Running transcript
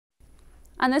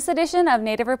On this edition of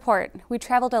Native Report, we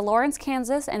travel to Lawrence,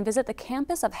 Kansas and visit the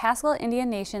campus of Haskell Indian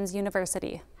Nations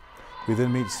University. We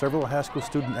then meet several Haskell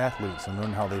student athletes and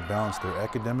learn how they balance their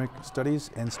academic studies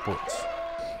and sports.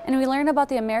 And we learn about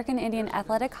the American Indian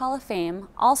Athletic Hall of Fame,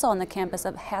 also on the campus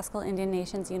of Haskell Indian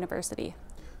Nations University.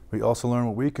 We also learn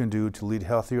what we can do to lead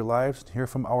healthier lives and hear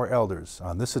from our elders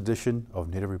on this edition of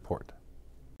Native Report.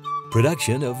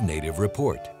 Production of Native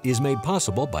Report is made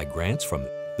possible by grants from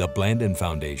the Blandin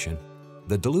Foundation,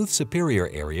 the Duluth Superior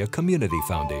Area Community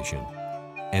Foundation,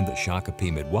 and the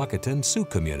Shakopee-Mdewakanton Sioux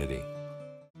Community.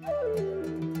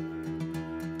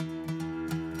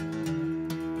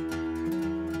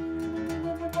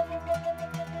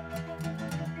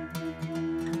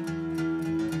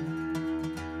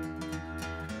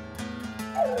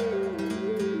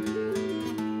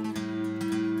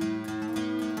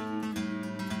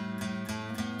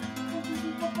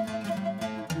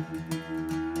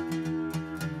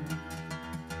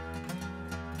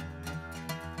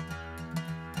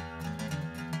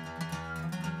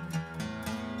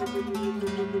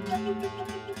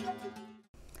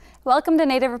 Welcome to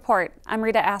Native Report. I'm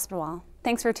Rita Aspinwall.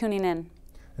 Thanks for tuning in.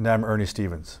 And I'm Ernie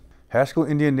Stevens. Haskell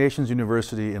Indian Nations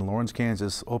University in Lawrence,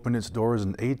 Kansas opened its doors in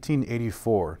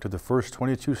 1884 to the first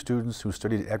 22 students who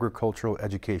studied agricultural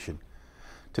education.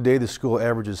 Today the school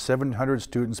averages 700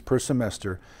 students per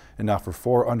semester and offers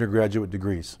 4 undergraduate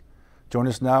degrees. Join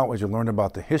us now as you learn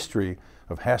about the history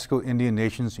of Haskell Indian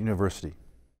Nations University.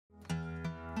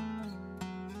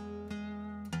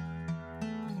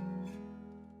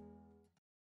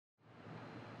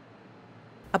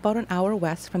 About an hour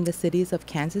west from the cities of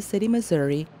Kansas City,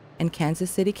 Missouri and Kansas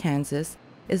City, Kansas,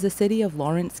 is the city of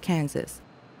Lawrence, Kansas,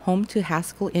 home to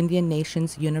Haskell Indian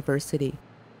Nations University.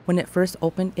 When it first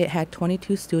opened, it had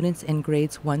 22 students in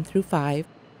grades 1 through 5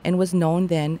 and was known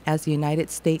then as the United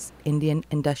States Indian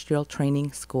Industrial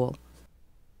Training School.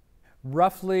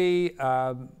 Roughly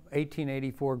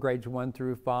 1884, grades 1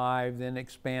 through 5, then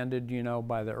expanded,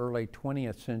 by the early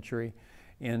 20th century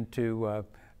into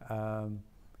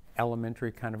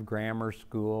elementary kind of grammar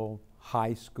school,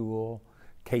 high school,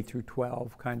 K through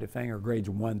 12 kind of thing, or grades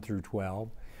 1 through 12.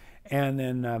 And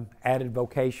then added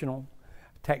vocational,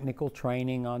 technical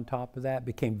training on top of that.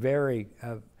 Became very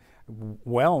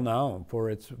well known for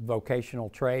its vocational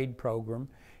trade program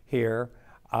here.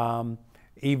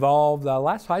 Evolved, the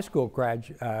last high school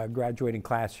graduating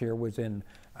class here was in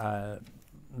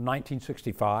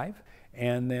 1965.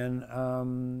 And then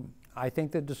I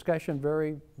think the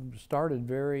discussion started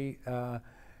very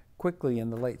quickly in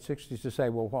the late 60s to say,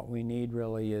 well, what we need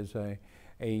really is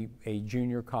a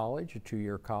junior college, a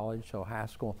 2-year college. So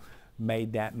Haskell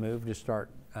made that move to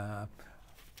start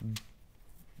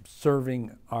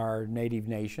serving our native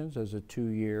nations as a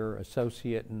 2-year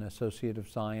associate and associate of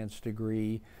science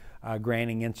degree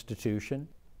granting institution.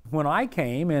 When I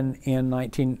came in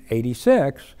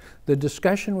 1986, the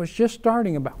discussion was just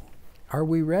starting about, are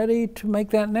we ready to make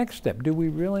that next step? Do we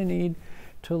really need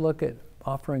to look at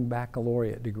offering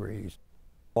baccalaureate degrees?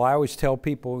 Well, I always tell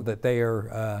people that they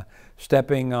are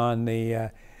stepping on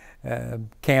the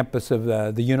campus of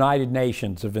the United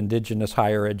Nations of Indigenous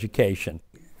Higher Education.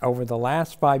 Over the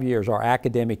last 5 years, our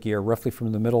academic year, roughly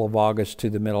from the middle of August to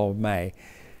the middle of May,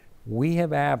 we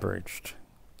have averaged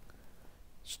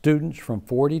students from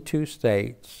 42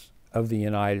 states of the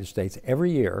United States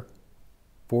every year,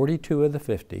 42 of the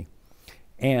 50,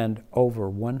 and over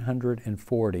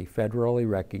 140 federally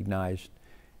recognized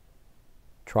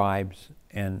tribes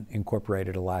and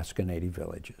incorporated Alaska Native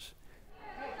villages.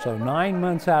 So 9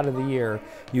 months out of the year,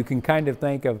 you can kind of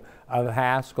think of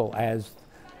Haskell as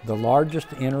the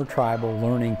largest intertribal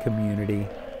learning community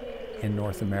in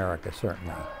North America,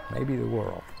 certainly, maybe the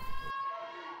world.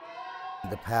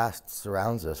 The past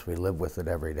surrounds us. We live with it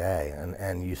every day,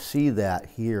 and you see that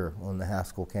here on the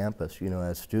Haskell campus,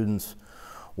 as students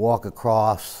walk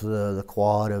across the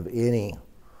quad of any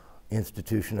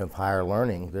institution of higher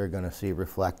learning, they're going to see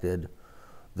reflected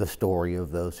the story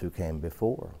of those who came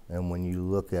before. And when you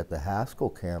look at the Haskell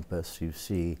campus, you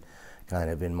see kind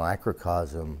of in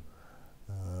microcosm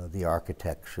the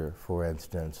architecture, for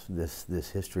instance, this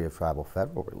history of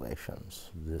tribal-federal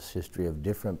relations, this history of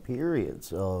different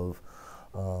periods of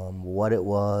what it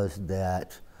was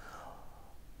that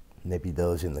maybe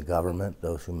those in the government,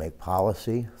 those who make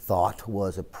policy, thought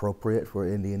was appropriate for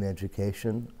Indian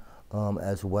education,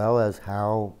 as well as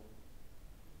how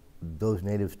those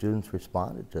Native students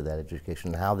responded to that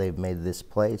education, and how they've made this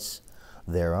place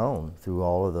their own through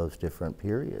all of those different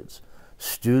periods.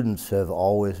 Students have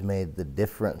always made the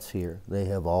difference here. They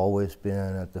have always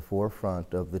been at the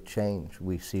forefront of the change.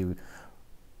 We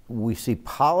see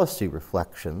policy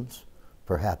reflections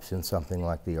perhaps in something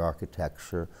like the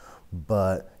architecture,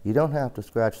 but you don't have to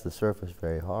scratch the surface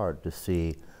very hard to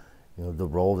see, you know, the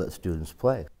role that students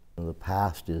play. The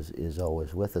past is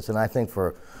always with us, and I think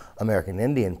for American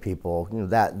Indian people, you know,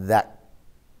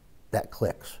 that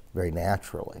clicks very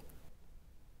naturally.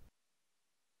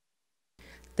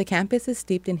 The campus is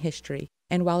steeped in history,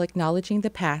 and while acknowledging the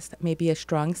past may be a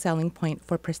strong selling point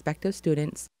for prospective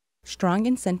students, strong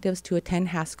incentives to attend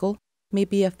Haskell may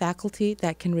be a faculty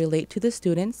that can relate to the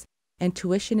students, and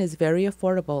tuition is very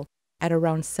affordable at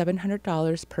around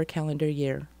 $700 per calendar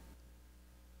year.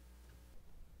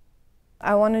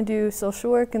 I want to do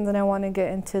social work, and then I want to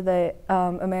get into the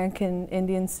American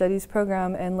Indian Studies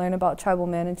program and learn about tribal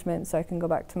management so I can go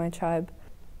back to my tribe.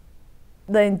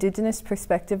 The indigenous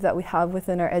perspective that we have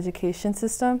within our education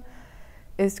system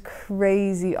is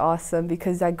crazy awesome,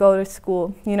 because I go to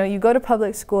school, you know, you go to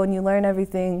public school and you learn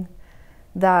everything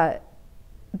that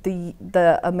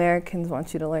the Americans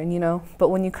want you to learn, you know, but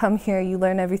when you come here you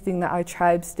learn everything that our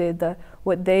tribes did,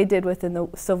 what they did within the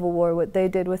Civil War, what they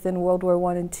did within World War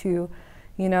I and II.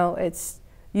 You know,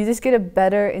 you just get a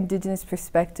better indigenous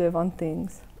perspective on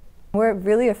things. We're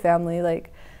really a family.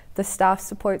 Like, the staff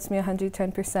supports me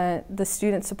 110%, the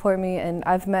students support me, and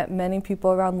I've met many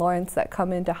people around Lawrence that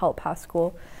come in to help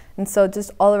Haskell. And so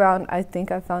just all around, I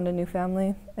think I've found a new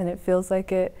family, and it feels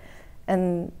like it.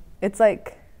 And it's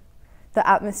like the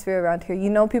atmosphere around here. You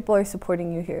know, people are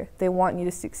supporting you here. They want you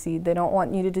to succeed. They don't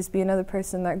want you to just be another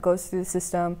person that goes through the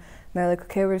system, and they're like,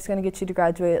 okay, we're just gonna get you to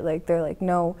graduate. Like, they're like,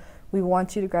 no, we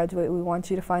want you to graduate. We want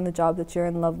you to find the job that you're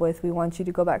in love with. We want you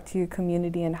to go back to your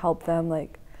community and help them.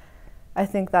 Like, I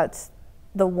think that's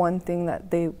the one thing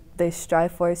that they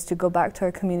strive for, is to go back to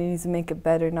our communities and make it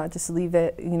better, not just leave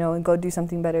it, you know, and go do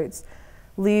something better. It's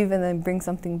leave and then bring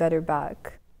something better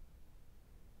back.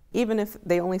 Even if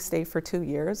they only stay for 2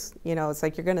 years, you know, it's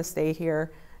like you're going to stay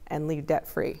here and leave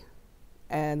debt-free.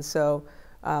 And so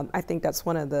I think that's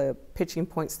one of the pitching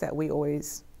points that we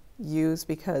always use,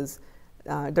 because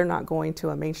they're not going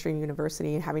to a mainstream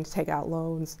university and having to take out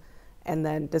loans and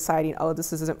then deciding, oh,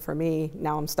 this isn't for me,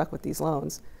 now I'm stuck with these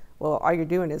loans. Well, all you're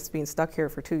doing is being stuck here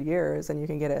for 2 years, and you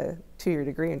can get a 2-year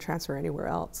degree and transfer anywhere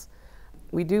else.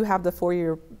 We do have the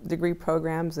 4-year degree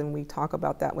programs, and we talk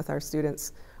about that with our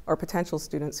students or potential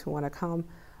students who want to come.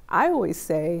 I always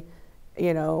say,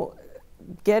 you know,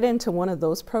 get into one of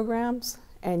those programs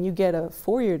and you get a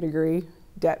 4-year degree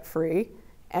debt-free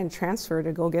and transfer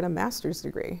to go get a master's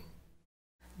degree.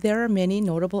 There are many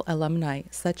notable alumni,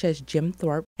 such as Jim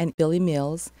Thorpe and Billy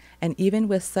Mills, and even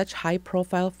with such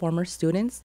high-profile former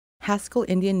students, Haskell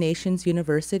Indian Nations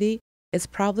University is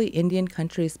probably Indian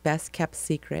country's best-kept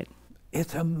secret.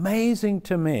 It's amazing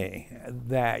to me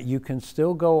that you can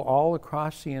still go all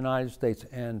across the United States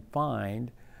and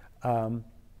find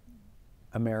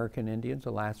American Indians,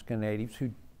 Alaska Natives,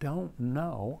 who don't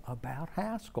know about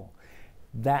Haskell.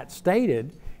 That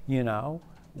stated, you know,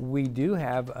 we do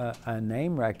have a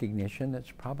name recognition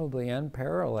that's probably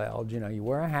unparalleled. You know, you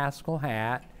wear a Haskell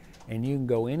hat and you can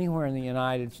go anywhere in the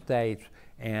United States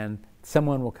and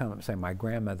someone will come up and say, my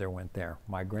grandmother went there,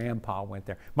 my grandpa went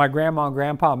there, my grandma and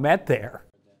grandpa met there.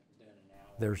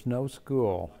 There's no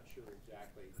school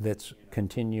that's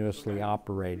continuously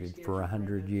operated for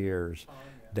 100 years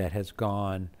that has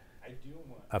gone,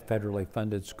 a federally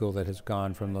funded school that has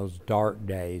gone from those dark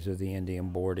days of the Indian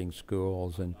boarding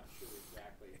schools and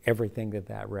everything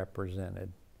that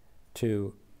represented,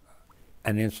 to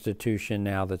an institution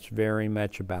now that's very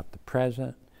much about the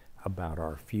present, about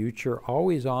our future,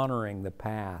 always honoring the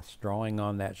past, drawing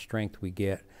on that strength we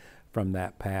get from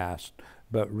that past,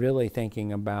 but really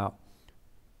thinking about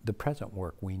the present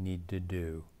work we need to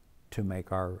do to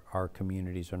make our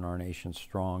communities and our nation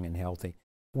strong and healthy.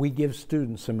 We give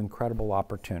students some incredible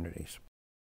opportunities.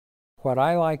 What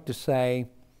I like to say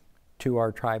to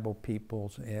our tribal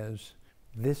peoples is,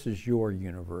 this is your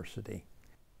university.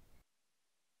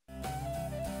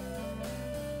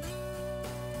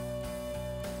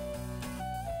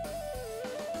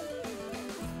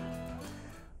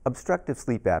 Obstructive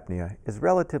sleep apnea is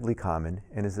relatively common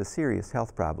and is a serious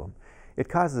health problem. It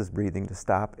causes breathing to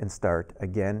stop and start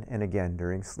again and again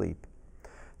during sleep.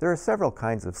 There are several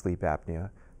kinds of sleep apnea,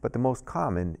 but the most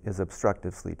common is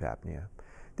obstructive sleep apnea.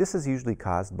 This is usually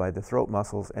caused by the throat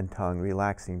muscles and tongue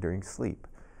relaxing during sleep.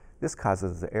 This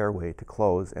causes the airway to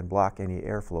close and block any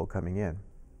airflow coming in.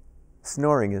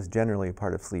 Snoring is generally a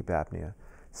part of sleep apnea.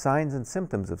 Signs and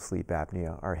symptoms of sleep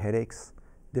apnea are headaches,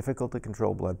 difficult to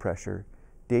control blood pressure,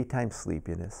 daytime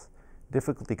sleepiness,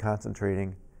 difficulty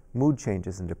concentrating, mood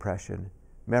changes and depression,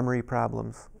 memory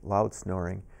problems, loud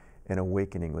snoring, and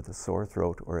awakening with a sore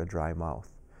throat or a dry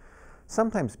mouth.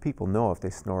 Sometimes people know if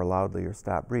they snore loudly or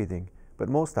stop breathing, but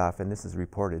most often this is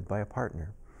reported by a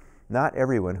partner. Not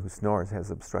everyone who snores has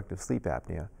obstructive sleep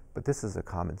apnea, but this is a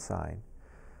common sign.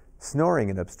 Snoring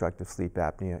in obstructive sleep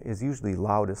apnea is usually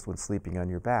loudest when sleeping on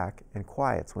your back and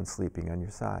quiets when sleeping on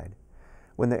your side.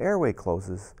 When the airway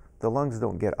closes, the lungs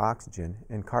don't get oxygen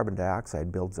and carbon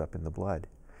dioxide builds up in the blood.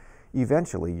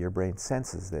 Eventually, your brain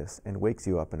senses this and wakes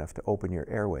you up enough to open your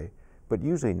airway, but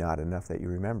usually not enough that you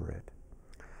remember it.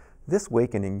 This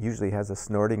wakening usually has a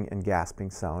snorting and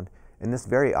gasping sound, and this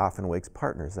very often wakes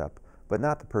partners up, but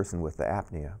not the person with the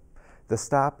apnea. The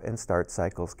stop and start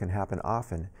cycles can happen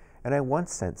often, and I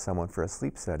once sent someone for a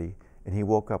sleep study, and he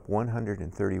woke up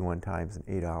 131 times in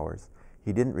 8 hours.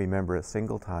 He didn't remember a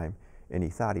single time, and he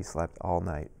thought he slept all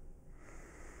night.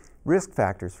 Risk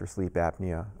factors for sleep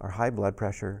apnea are high blood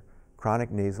pressure,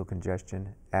 chronic nasal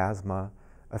congestion, asthma,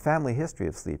 a family history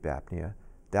of sleep apnea,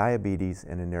 diabetes,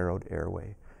 and a narrowed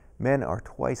airway. Men are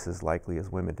twice as likely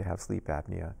as women to have sleep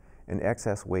apnea, and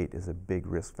excess weight is a big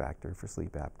risk factor for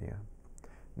sleep apnea.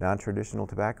 Non-traditional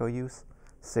tobacco use,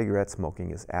 cigarette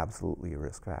smoking is absolutely a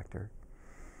risk factor.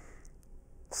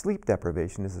 Sleep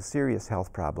deprivation is a serious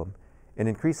health problem and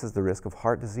increases the risk of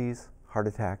heart disease, heart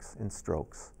attacks, and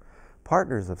strokes.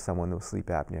 Partners of someone with sleep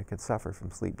apnea can suffer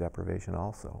from sleep deprivation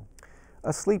also.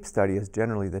 A sleep study is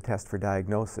generally the test for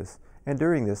diagnosis, and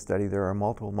during this study there are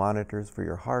multiple monitors for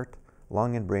your heart,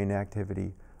 lung and brain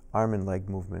activity, arm and leg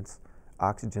movements,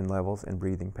 oxygen levels, and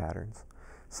breathing patterns.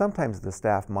 Sometimes the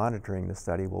staff monitoring the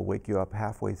study will wake you up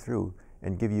halfway through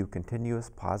and give you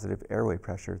continuous positive airway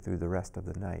pressure through the rest of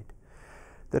the night.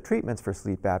 The treatments for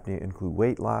sleep apnea include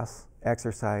weight loss,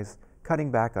 exercise,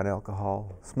 cutting back on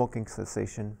alcohol, smoking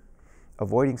cessation,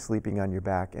 avoiding sleeping on your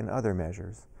back, and other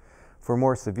measures. For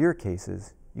more severe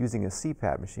cases, using a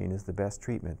CPAP machine is the best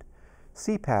treatment.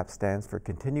 CPAP stands for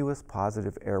Continuous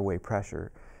Positive Airway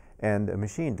Pressure, and a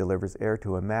machine delivers air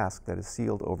to a mask that is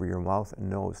sealed over your mouth and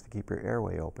nose to keep your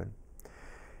airway open.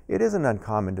 It isn't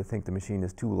uncommon to think the machine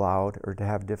is too loud or to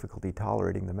have difficulty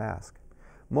tolerating the mask.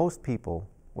 Most people,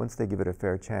 once they give it a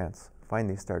fair chance, find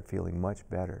they start feeling much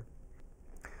better.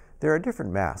 There are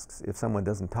different masks if someone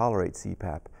doesn't tolerate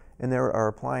CPAP, and there are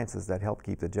appliances that help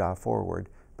keep the jaw forward,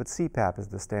 but CPAP is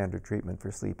the standard treatment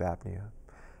for sleep apnea.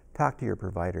 Talk to your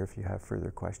provider if you have further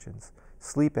questions.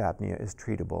 Sleep apnea is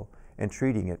treatable, and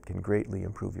treating it can greatly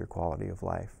improve your quality of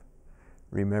life.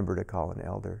 Remember to call an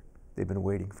elder. They've been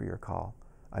waiting for your call.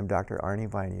 I'm Dr. Arnie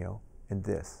Vinio, and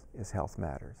this is Health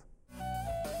Matters.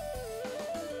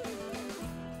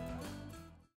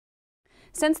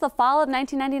 Since the fall of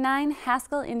 1999,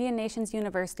 Haskell Indian Nations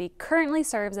University currently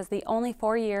serves as the only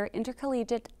four-year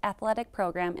intercollegiate athletic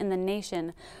program in the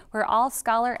nation where all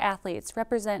scholar athletes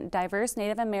represent diverse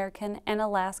Native American and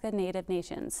Alaska Native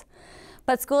nations.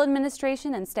 But school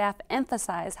administration and staff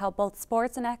emphasize how both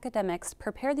sports and academics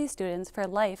prepare these students for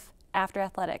life after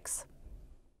athletics.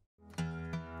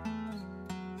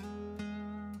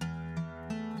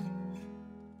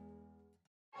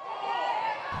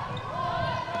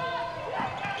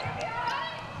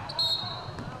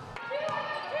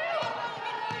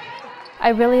 I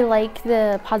really like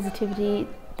the positivity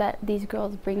that these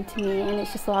girls bring to me, and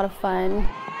it's just a lot of fun.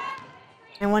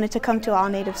 I wanted to come to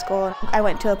all-native school. I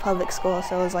went to a public school,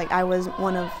 so it was like I was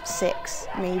one of 6,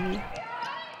 maybe.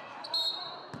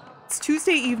 It's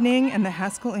Tuesday evening, and the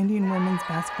Haskell Indian women's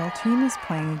basketball team is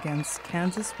playing against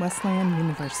Kansas Wesleyan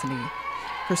University.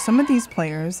 For some of these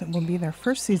players, it will be their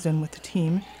first season with the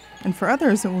team, and for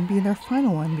others, it will be their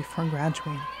final one before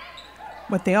graduating.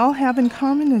 What they all have in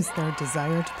common is their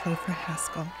desire to play for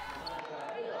Haskell.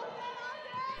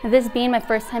 This being my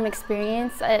first time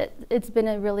experience, it's been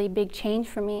a really big change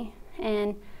for me,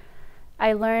 and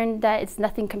I learned that it's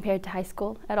nothing compared to high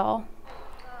school at all.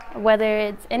 Whether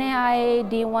it's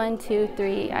NAIA, D1, 2,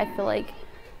 3, I feel like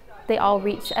they all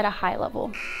reach at a high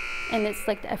level, and it's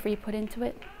like the effort you put into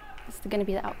it, it's going to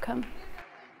be the outcome.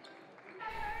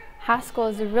 Haskell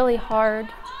is a really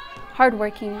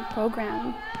hard-working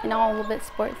program in all of its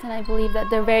sports, and I believe that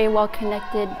they're very well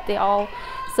connected. They all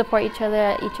support each other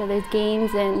at each other's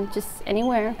games and just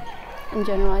anywhere in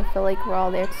general. I feel like we're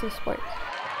all there to support.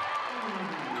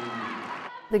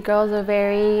 The girls are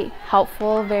very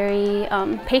helpful, very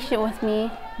patient with me,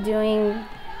 doing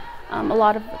a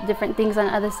lot of different things on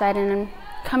the other side, and I'm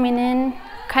coming in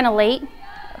kind of late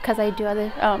because I do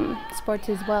other sports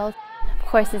as well. Of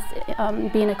course,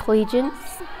 it's being a collegiate.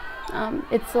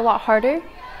 It's a lot harder,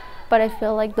 but I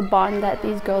feel like the bond that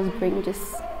these girls bring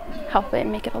just help it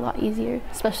and make it a lot easier,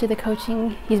 especially the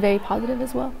coaching. He's very positive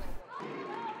as well.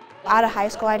 Out of high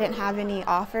school, I didn't have any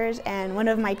offers, and one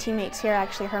of my teammates here,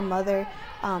 actually her mother,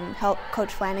 helped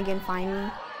Coach Flanagan find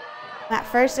me. At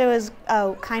first it was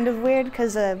kind of weird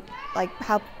because of like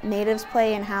how natives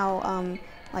play and how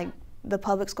like the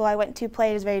public school I went to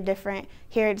played is very different.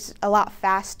 Here it's a lot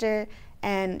faster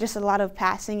and just a lot of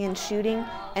passing and shooting.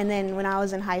 And then when I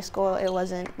was in high school, it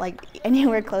wasn't like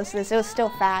anywhere close to this. It was still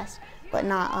fast, but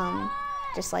not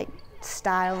just like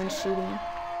style and shooting.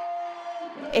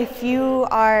 If you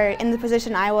are in the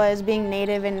position I was, being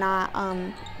native and not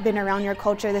been around your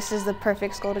culture, this is the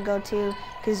perfect school to go to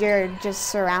because you're just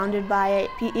surrounded by it.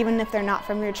 Even if they're not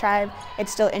from your tribe,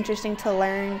 it's still interesting to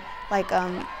learn like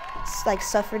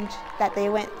suffrage that they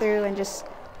went through, and just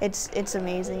it's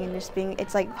amazing, and just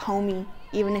it's like homey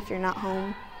even if you're not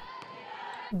home.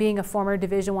 Being a former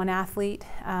Division I athlete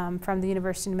from the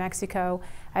University of New Mexico,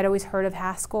 I'd always heard of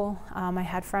Haskell. I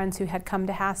had friends who had come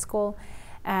to Haskell,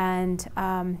 and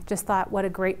just thought what a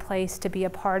great place to be a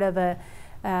part of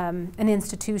an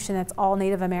institution that's all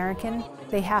Native American.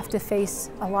 They have to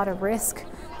face a lot of risk.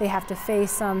 They have to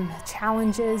face some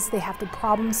challenges. They have to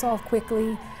problem solve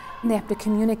quickly. They have to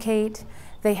communicate.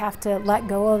 They have to let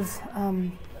go of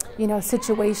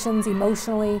situations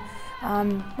emotionally,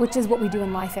 which is what we do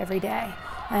in life every day.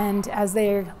 And as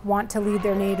they want to lead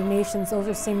their Native nations, those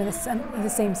are some of the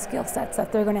same skill sets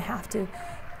that they're going to have to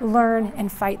learn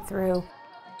and fight through.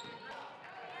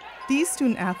 These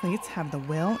student athletes have the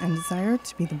will and desire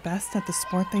to be the best at the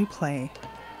sport they play,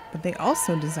 but they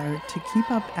also desire to keep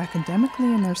up academically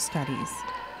in their studies.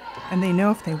 And they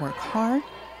know if they work hard,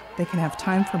 they can have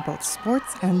time for both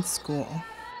sports and school.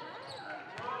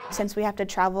 Since we have to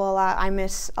travel a lot, I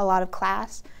miss a lot of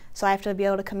class, so I have to be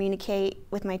able to communicate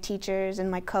with my teachers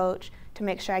and my coach to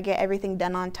make sure I get everything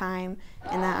done on time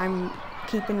and that I'm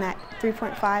keeping that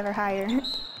 3.5 or higher.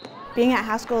 Being at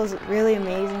Haskell is really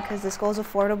amazing because the school is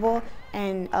affordable,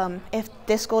 and if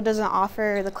this school doesn't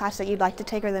offer the class that you'd like to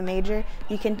take or the major,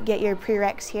 you can get your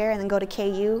prereqs here and then go to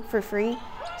KU for free.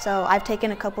 So I've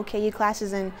taken a couple KU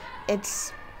classes, and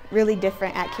it's really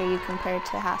different at KU compared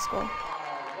to Haskell.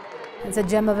 It's a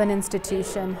gem of an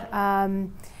institution.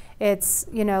 It's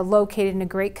located in a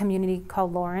great community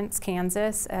called Lawrence,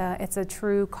 Kansas. It's a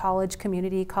true college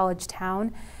community, college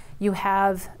town. You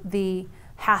have the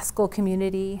Haskell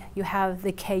community, you have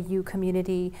the KU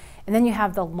community, and then you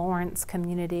have the Lawrence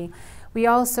community. We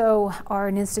also are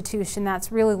an institution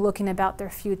that's really looking about their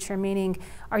future, meaning,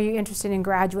 are you interested in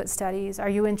graduate studies? Are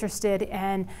you interested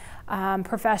in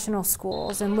professional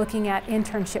schools and looking at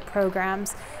internship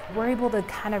programs? We're able to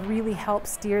kind of really help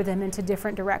steer them into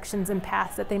different directions and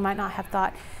paths that they might not have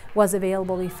thought was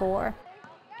available before.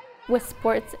 With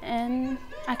sports and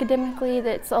academically,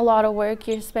 that's a lot of work.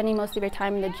 You're spending most of your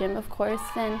time in the gym, of course,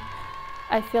 and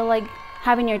I feel like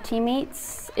having your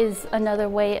teammates is another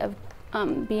way of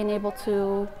being able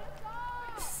to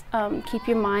keep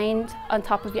your mind on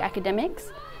top of your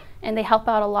academics, and they help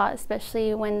out a lot,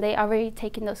 especially when they already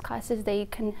taken those classes. They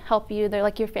can help you. They're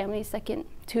like your family's second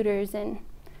tutors, and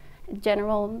in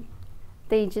general,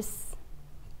 they just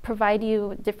provide you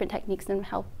with different techniques and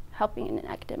helping in an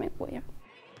academic way.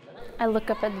 I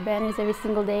look up at the banners every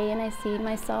single day and I see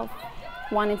myself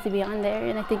wanting to be on there,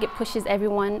 and I think it pushes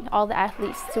everyone, all the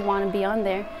athletes, to want to be on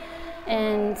there.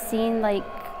 And seeing like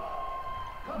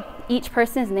each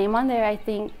person's name on there, I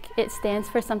think it stands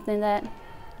for something that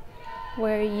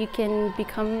where you can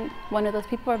become one of those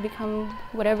people or become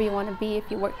whatever you want to be if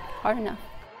you work hard enough.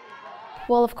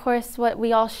 Well, of course, what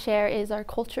we all share is our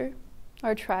culture,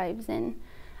 our tribes, and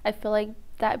I feel like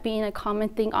that being a common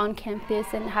thing on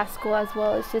campus and Haskell as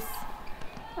well is just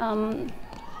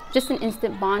an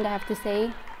instant bond, I have to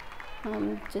say.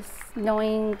 Just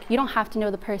knowing, you don't have to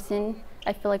know the person.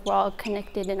 I feel like we're all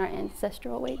connected in our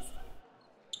ancestral ways.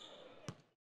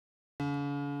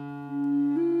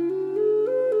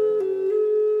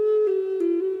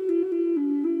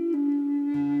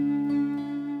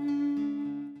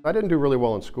 I didn't do really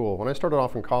well in school. When I started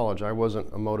off in college, I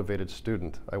wasn't a motivated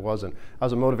student. I was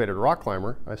a motivated rock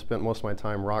climber. I spent most of my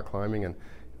time rock climbing and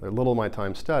a little of my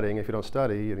time studying. If you don't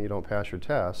study, you don't pass your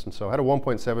test. And so I had a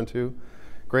 1.72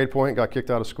 grade point, got kicked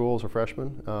out of school as a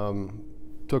freshman,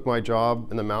 took my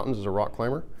job in the mountains as a rock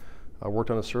climber. I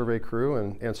worked on a survey crew,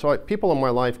 and so people in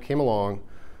my life came along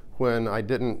when I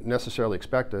didn't necessarily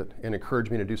expect it and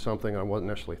encouraged me to do something I wasn't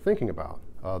necessarily thinking about.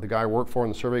 The guy I worked for in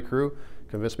the survey crew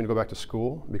convinced me to go back to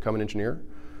school, become an engineer.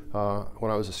 When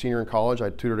I was a senior in college, I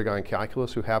tutored a guy in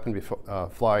calculus who happened to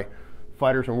fly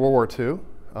fighters in World War II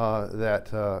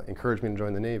that encouraged me to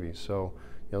join the Navy. So,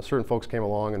 certain folks came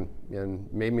along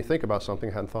and made me think about something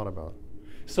I hadn't thought about.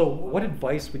 So what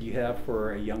advice would you have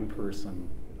for a young person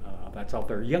that's out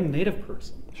there, a young Native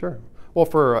person? Sure. Well,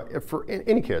 for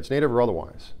any kids, Native or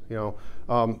otherwise,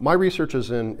 my research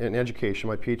is in education.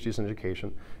 My PhD is in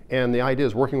education, and the idea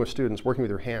is working with students, working with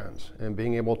your hands, and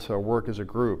being able to work as a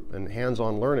group and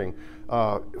hands-on learning.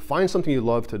 Find something you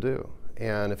love to do,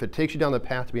 and if it takes you down the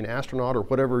path to be an astronaut or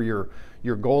whatever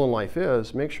your goal in life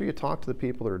is, make sure you talk to the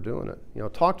people that are doing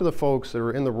it. Talk to the folks that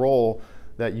are in the role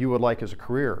that you would like as a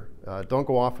career. Don't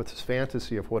go off with this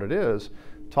fantasy of what it is.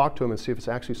 Talk to them and see if it's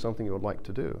actually something you would like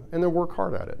to do. And then work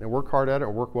hard at it. And work hard at it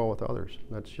and work well with others.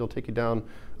 You'll take you down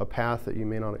a path that you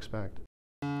may not expect.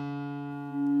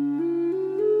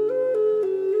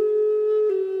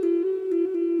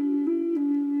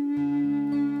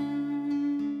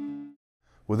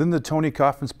 Within the Tony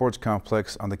Coffin Sports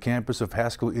Complex on the campus of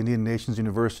Haskell Indian Nations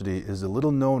University is the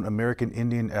little-known American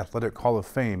Indian Athletic Hall of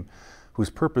Fame, whose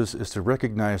purpose is to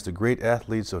recognize the great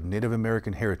athletes of Native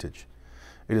American heritage.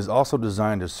 It is also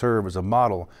designed to serve as a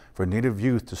model for Native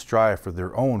youth to strive for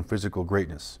their own physical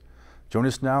greatness. Join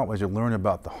us now as you learn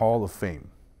about the Hall of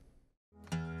Fame.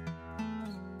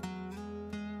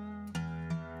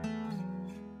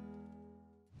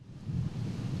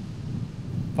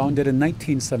 Founded in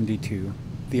 1972,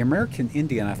 the American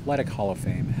Indian Athletic Hall of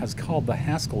Fame has called the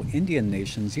Haskell Indian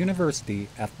Nations University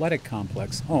Athletic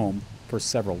Complex home for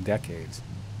several decades.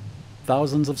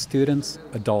 Thousands of students,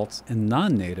 adults, and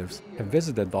non-natives have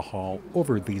visited the hall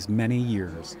over these many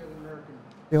years.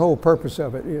 The whole purpose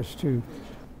of it is to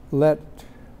let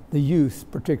the youth,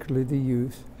 particularly the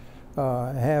youth,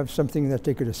 have something that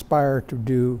they could aspire to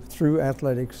do through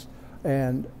athletics.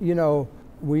 And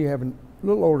we have a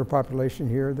little older population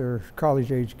here. They're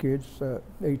college-age kids,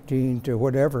 18 to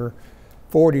whatever,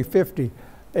 40, 50.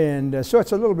 And so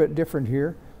it's a little bit different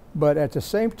here. But at the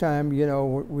same time,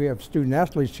 we have student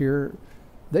athletes here.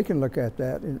 They can look at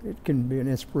that, and it can be an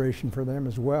inspiration for them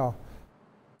as well.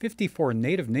 54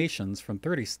 Native nations from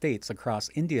 30 states across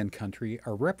Indian country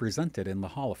are represented in the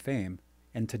Hall of Fame,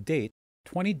 and to date,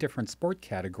 20 different sport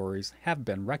categories have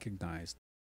been recognized.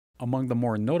 Among the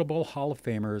more notable Hall of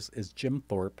Famers is Jim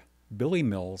Thorpe, Billy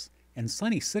Mills, and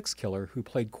Sonny Sixkiller, who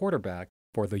played quarterback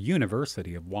for the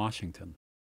University of Washington.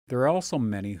 There are also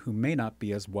many who may not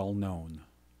be as well known.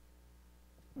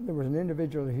 There was an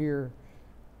individual here,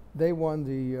 they won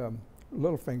the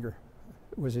Littlefinger,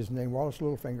 was his name, Wallace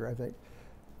Littlefinger, I think,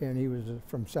 and he was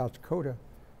from South Dakota.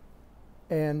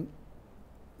 And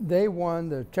they won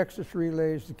the Texas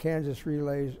relays, the Kansas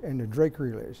relays, and the Drake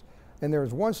relays. And there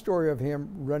was one story of him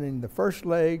running the first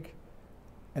leg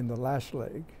and the last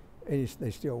leg, and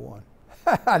they still won.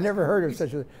 I never heard of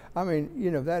such a,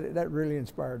 that really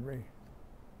inspired me.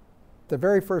 The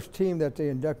very first team that they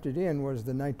inducted in was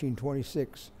the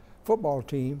 1926 football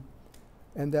team,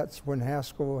 and that's when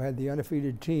Haskell had the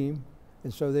undefeated team.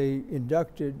 And so they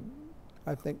inducted,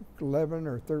 I think, 11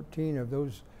 or 13 of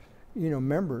those,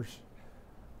 members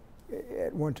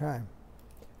at one time.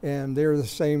 And they're the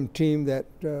same team that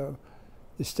the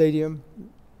stadium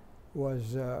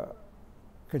was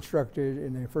constructed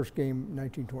in the first game in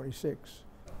 1926.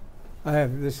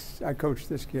 I coached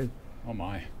this kid. Oh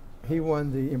my. He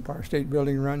won the Empire State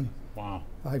Building run. Wow.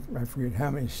 I forget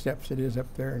how many steps it is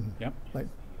up there. And yep.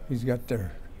 He's got the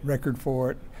record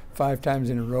for it 5 times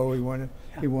in a row. He won it.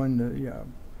 He won the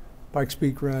Pikes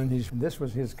Peak run. This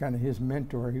was his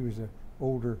mentor. He was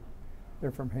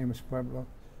they're from Jemez Pueblo.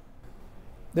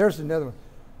 There's another one.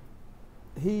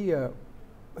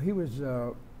 He was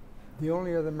the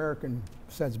only other American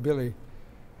besides Billy.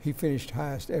 He finished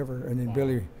highest ever, and then wow.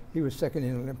 Billy, he was second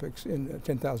in Olympics in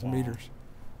 10,000 wow. meters.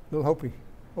 Little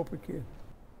Hopi kid.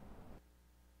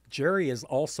 Jerry is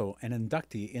also an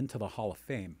inductee into the Hall of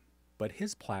Fame, but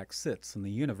his plaque sits in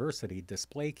the university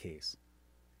display case.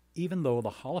 Even though the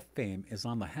Hall of Fame is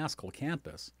on the Haskell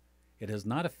campus, it is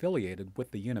not affiliated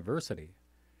with the university,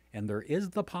 and there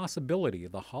is the possibility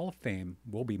the Hall of Fame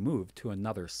will be moved to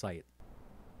another site.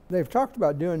 They've talked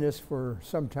about doing this for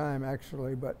some time,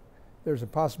 actually, but there's a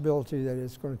possibility that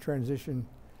it's going to transition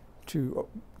to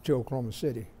Oklahoma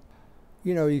City.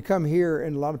 You come here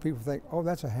and a lot of people think, oh,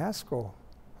 that's a Haskell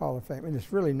Hall of Fame, and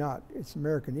it's really not. It's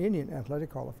American Indian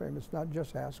Athletic Hall of Fame. It's not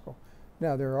just Haskell.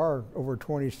 Now, there are over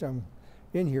 20-some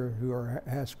in here who are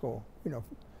Haskell,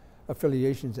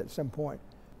 affiliations at some point.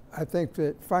 I think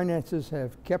that finances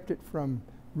have kept it from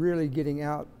really getting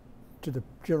out to the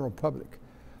general public.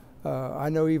 I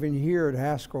know even here at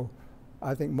Haskell,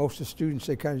 I think most of the students,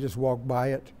 they kind of just walk by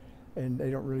it and they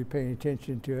don't really pay any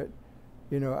attention to it.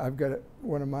 I've got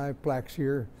one of my plaques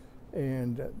here,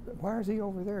 and why is he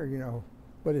over there,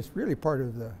 But it's really part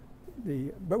of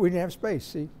but we didn't have space,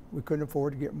 see? We couldn't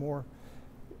afford to get more,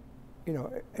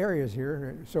 areas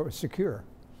here, so it's secure.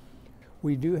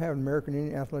 We do have an American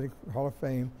Indian Athletic Hall of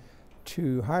Fame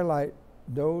to highlight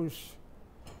those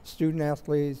student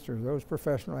athletes or those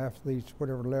professional athletes,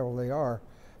 whatever level they are,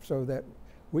 so that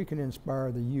we can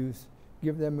inspire the youth,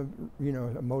 give them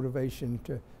a motivation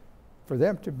for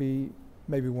them to be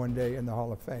maybe one day in the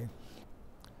Hall of Fame.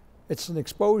 It's an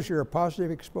exposure, a positive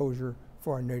exposure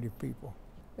for our Native people.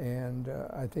 And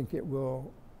I think it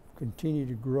will continue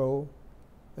to grow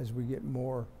as we get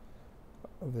more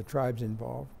of the tribes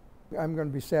involved. I'm going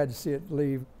to be sad to see it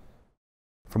leave.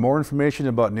 For more information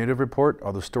about Native Report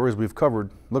or the stories we've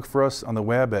covered, look for us on the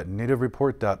web at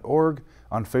nativereport.org,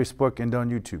 on Facebook, and on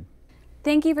YouTube.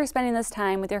 Thank you for spending this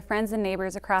time with your friends and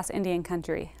neighbors across Indian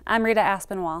Country. I'm Rita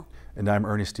Aspinwall. And I'm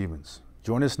Ernie Stevens.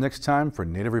 Join us next time for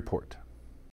Native Report.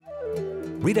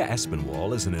 Rita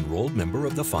Aspinwall is an enrolled member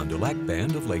of the Fond du Lac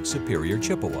Band of Lake Superior,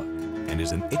 Chippewa, and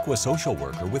is an ICWA social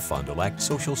worker with Fond du Lac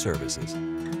Social Services.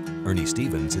 Ernie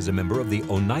Stevens is a member of the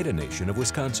Oneida Nation of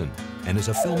Wisconsin and is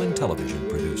a film and television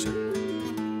producer.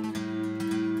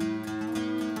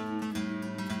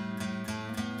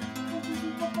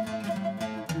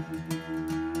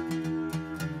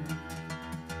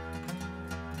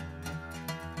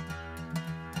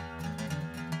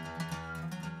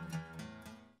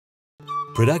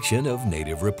 Production of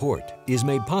Native Report is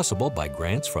made possible by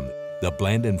grants from the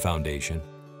Blandin Foundation,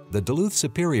 the Duluth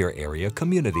Superior Area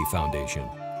Community Foundation,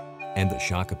 and the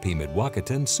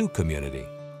Shakopee-Mdewakanton Sioux Community.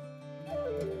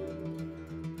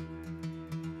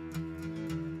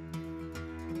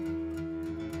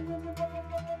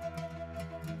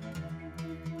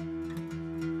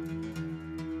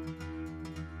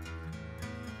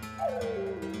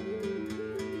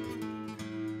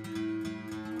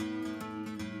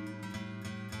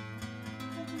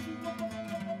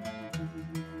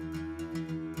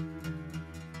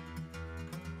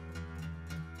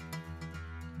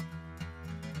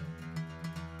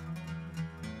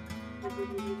 Thank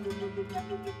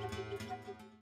you.